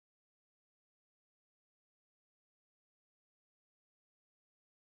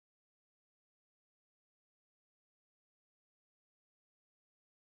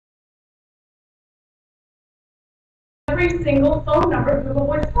every single phone number Google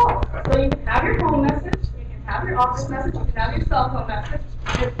Voice calls. So you can have your home message, you can have your office message, you can have your cell phone message.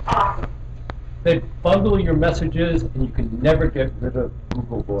 It's awesome. They bundle your messages, and you can never get rid of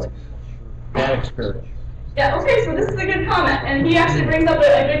Google Voice. Bad experience. Yeah, okay, so this is a good comment, and he actually brings up a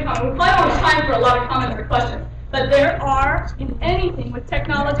good comment. We probably don't have time for a lot of comments or questions, but there are, in anything with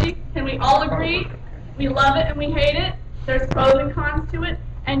technology, can we all agree? We love it and we hate it. There's pros and cons to it,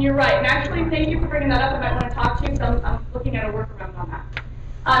 and you're right. And actually, thank you for bringing that up. I might want to talk to you, so I'm looking at a workaround on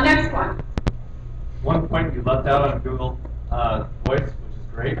that. Next one. One point you left out on Google Voice, which is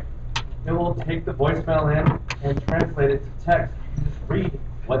great. It will take the voicemail in and translate it to text. You can just read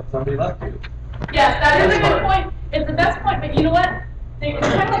what somebody left you. Yes, that is a good point. It's the best point, but you know what? It's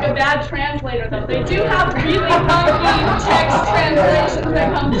kind of like a bad translator, though. They do have really funky text translations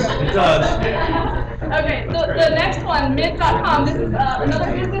that come through. It does. Okay, so the next one, Mint.com. This is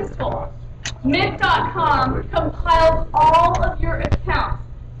another business tool. Mint.com compiles all of your accounts,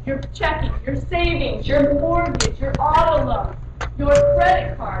 your checking, your savings, your mortgage, your auto loans, your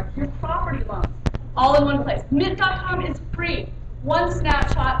credit cards, your property loans, all in one place. Mint.com is free. One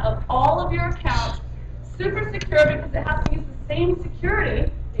snapshot of all of your accounts, super secure because it has to use the same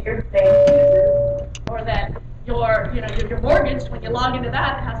security that your bank uses, or that your mortgage. When you log into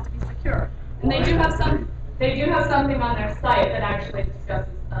that, it has to be secure. And they do have something on their site that actually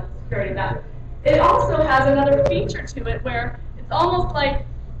discusses the security of that. It also has another feature to it where it's almost like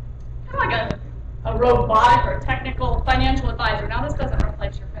kind of like a robotic or technical financial advisor. Now this doesn't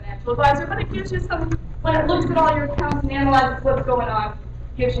replace your financial advisor, but it gives you some, when it looks at all your accounts and analyzes what's going on,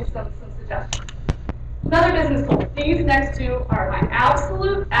 gives you some suggestions. Another business tool. These next two are my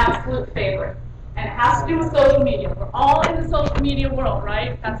absolute favorite. And it has to do with social media. We're all in the social media world,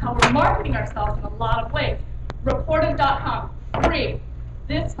 right? That's how we're marketing ourselves in a lot of ways. Reportive.com, free.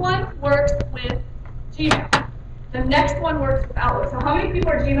 This one works with Gmail. The next one works with Outlook. So how many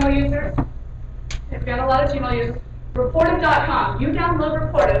people are Gmail users? We've got a lot of Gmail users. Reportive.com. You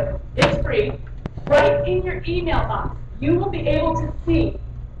download Reportive. It's free. Right in your email box, you will be able to see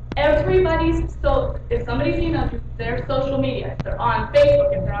everybody's, so if somebody's emailed you their social media, if they're on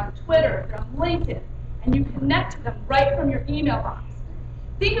Facebook, if they're on Twitter, if they're on LinkedIn, and you connect to them right from your email box.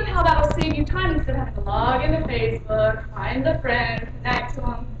 Think of how that'll save you time instead of having to log into Facebook, find the friend, connect to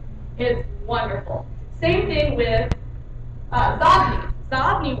them. It's wonderful. Same thing with Zobni.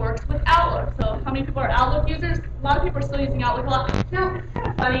 Zobni works with Outlook. So how many people are Outlook users? A lot of people are still using Outlook a lot. Now, it's kind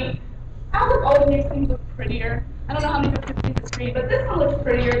of funny. Outlook always makes things look prettier. I don't know how many people can see the screen, but this one looks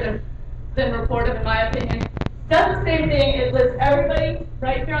prettier than Reportive, in my opinion. Does the same thing. It lists everybody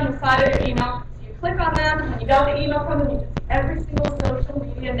right here on the side of your email. So you click on them, and you got the email from them. You can see every single social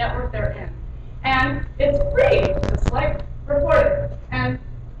media network they're in. And it's free, just like Reportive. And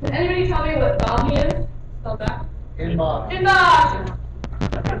can anybody tell me what Zobni is? Spell that. Inbox. Inbox.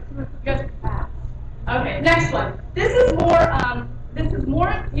 You guys are fast. Okay, next one. This is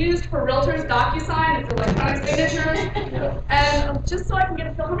more used for realtors. DocuSign. It's electronic signatures. And just so I can get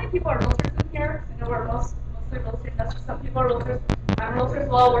a feel, how many people are realtors in here? I know we're mostly real estate investors. Some people are realtors. I'm a realtor as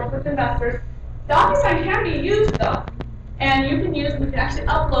well. Work with investors. DocuSign can be used though, and you can actually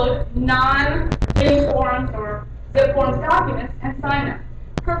upload non-link forms or zip forms documents and sign them.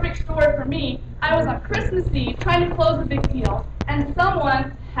 Perfect story for me. I was on Christmas Eve trying to close a big deal, and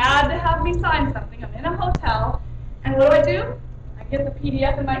someone had to have me sign something. I'm in a hotel, and what do? I get the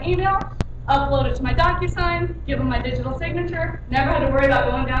PDF in my email, upload it to my DocuSign, give them my digital signature. Never had to worry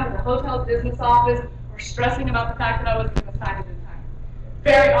about going down to the hotel's business office or stressing about the fact that I wasn't going to sign it in time.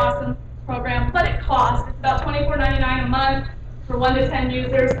 Very awesome program, but it costs. It's about $24.99 a month for 1 to 10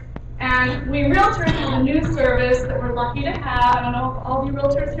 users. And we realtors have a new service that we're lucky to have. I don't know if all of you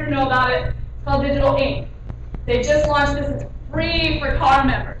realtors here know about it. It's called Digital Ink. They just launched this. It's free for car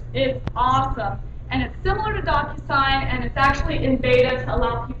members. It's awesome. And it's similar to DocuSign, and it's actually in beta to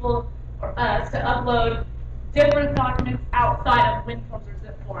allow people to upload different documents outside of WinForms or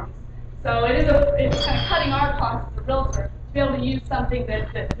zip forms. So it's kind of cutting our costs as a realtor to be able to use something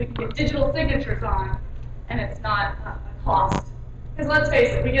that we can get digital signatures on, and it's not a cost. Because let's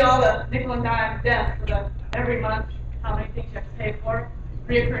face it, we get all the nickel and dime death for every month, how many things you have to pay for,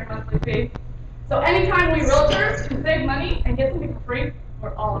 reoccurring monthly fee. So anytime we realtors can save money and get something for free,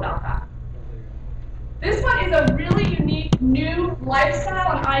 we're all about that. This one is a really unique new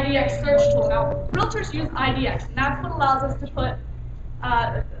lifestyle and IDX search tool. Now, realtors use IDX, and that's what allows us to put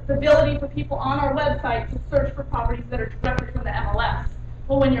the ability for people on our website to search for properties that are directly from the MLS.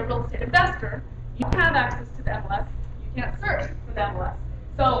 Well, when you're a real estate investor, you have access to the MLS. You can't search for the MLS.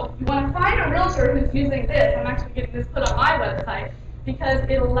 So you want to find a realtor who's using this. I'm actually getting this put on my website. because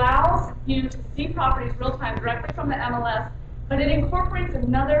it allows you to see properties real time directly from the MLS, but it incorporates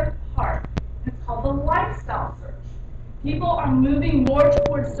another part. It's called the lifestyle search. People are moving more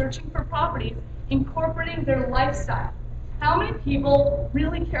towards searching for properties, incorporating their lifestyle. How many people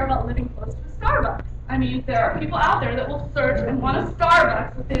really care about living close to a Starbucks? I mean, there are people out there that will search and want a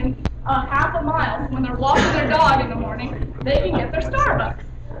Starbucks within half a mile. So when they're walking their dog in the morning, they can get their Starbucks.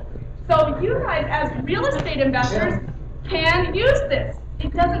 So you guys, as real estate investors, can use this.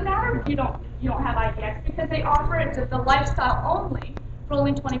 It doesn't matter if you don't have IDX because they offer it to the lifestyle only for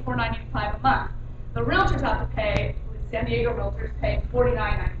only $24.95 a month. The realtors have to pay. San Diego realtors pay $49.95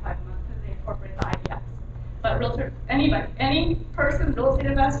 a month because they incorporate the IDX. But realtor, anybody, any person, real estate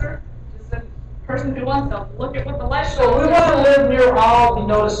investor, just a person who wants to look at what the lifestyle. So we want to live near all the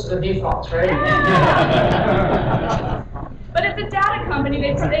notice the defaults, right? But it's a data company.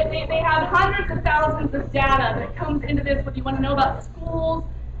 They have hundreds of thousands of data that comes into this. What you want to know about schools,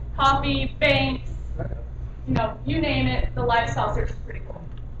 coffee, banks, you name it. The lifestyle search is pretty cool.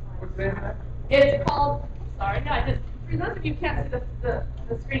 What's the name of that? It's called. Sorry, yeah, I just. For those of you who can't see the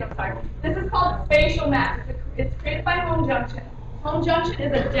screen, I'm sorry. This is called Spatial Match. It's created by Home Junction. Home Junction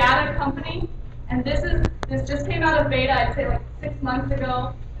is a data company, and this just came out of beta. I'd say like 6 months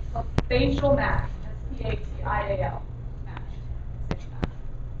ago. It's called Spatial Match. SPATIAL.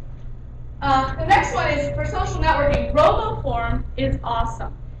 The next one is for social networking. RoboForm is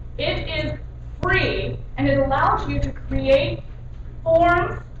awesome. It is free, and it allows you to create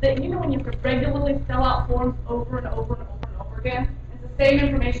forms that, when you have to regularly fill out forms over and over and over and over again. It's the same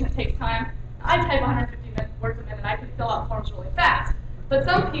information, it takes time. I type 150 words a minute, I can fill out forms really fast. But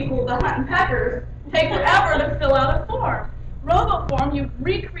some people, the hunt and peckers, take forever to fill out a form. RoboForm, you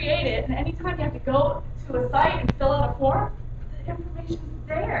recreate it, and anytime you have to go to a site and fill out a form, the information's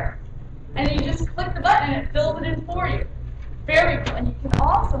there. And then you just click the button and it fills it in for you. Very cool. And you can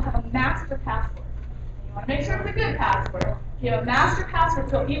also have a master password. You want to make sure it's a good password. If you have a master password,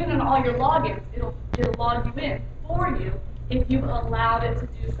 so even in all your logins, it'll log you in for you if you've allowed it to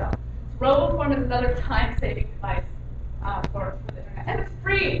do so. RoboForm is another time-saving device for the internet. And it's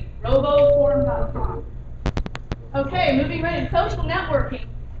free. Roboform.com. Okay, moving right in. Social networking.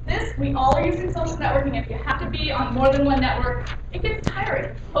 We all are using social networking. If you have to be on more than one network, it gets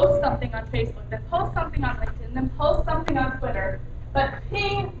tiring. Post something on Facebook, then post something on LinkedIn, then post something on Twitter. But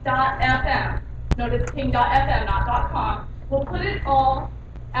ping.fm, notice ping.fm, not .com, will put it all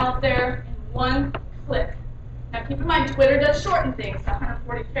out there in one click. Now keep in mind, Twitter does shorten things to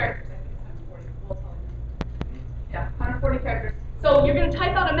 140 characters. I think it's 140. We'll tell you. Yeah, 140 characters. So you're going to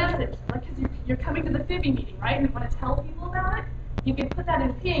type out a message, like because you're coming to the FIBI meeting, right? And you want to tell people about it. You can put that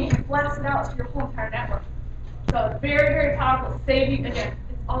in ping and blast it out to your whole entire network. So it's very, very powerful. Saving, again,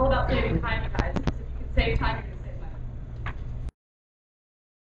 it's all about saving time, you guys. Because if you can save time, you're going to